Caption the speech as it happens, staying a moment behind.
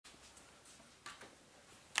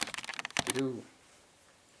Do.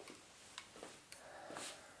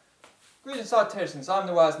 Greetings salutations, I'm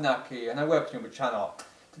Nawaz Naki and I welcome you to my channel.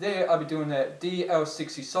 Today I'll be doing a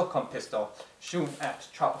DL60 Socom pistol shooting at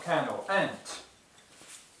Tropicana and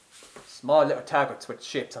small little targets with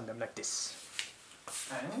shapes on them like this.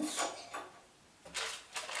 And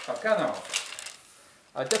Tropicana.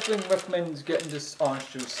 I definitely recommend getting this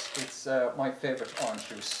orange juice. It's my favourite orange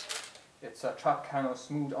juice. It's a Tropicana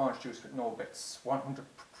smooth orange juice with no bits. 100%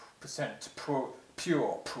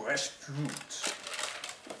 pure fresh fruit.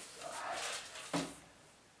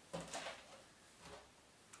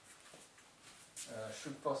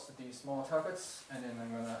 Shoot first at these small targets, and then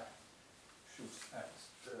I'm gonna shoot at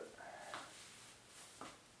the.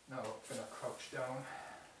 Now I'm gonna crouch down.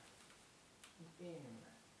 Aim.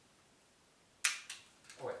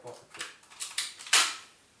 Oh wait, what's it?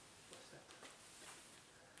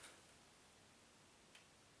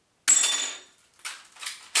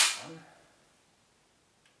 One.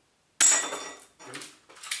 Two.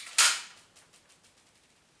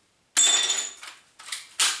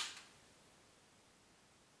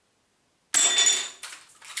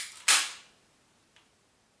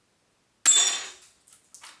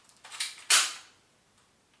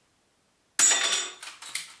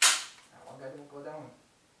 That didn't go down.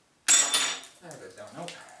 There it goes down now.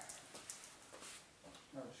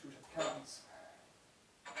 Now shoot at the cans.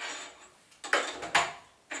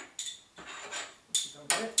 Don't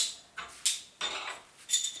get it.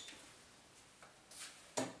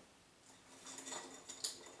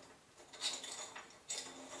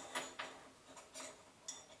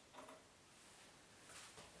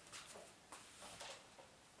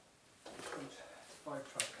 Shoot 5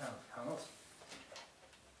 Tropicana candles.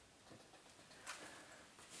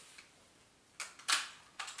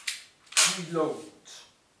 Reload.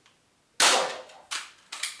 Fire.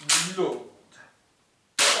 Reload.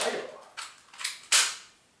 Fire.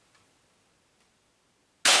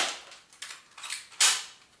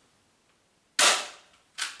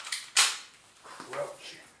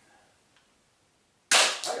 Crouching.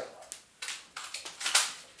 Fire.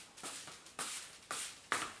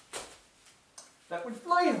 That went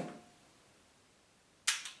flying.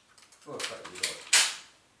 Oh, sorry, reload.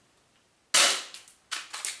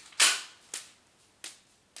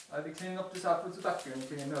 I'll be cleaning up this afterwards with vacuum.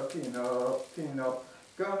 Clean up, clean up, clean up.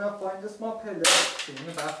 Gonna find a small pillow. Clean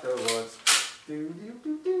up afterwards. Do do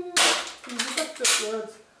do do. Clean up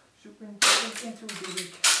afterwards. Shooting into the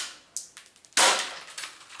week.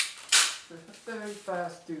 Very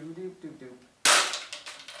fast. Do do do do.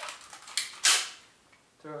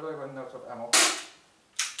 So I run out of ammo.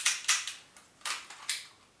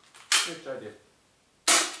 Which I did.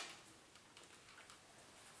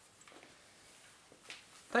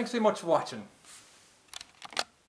 Thanks very much for watching.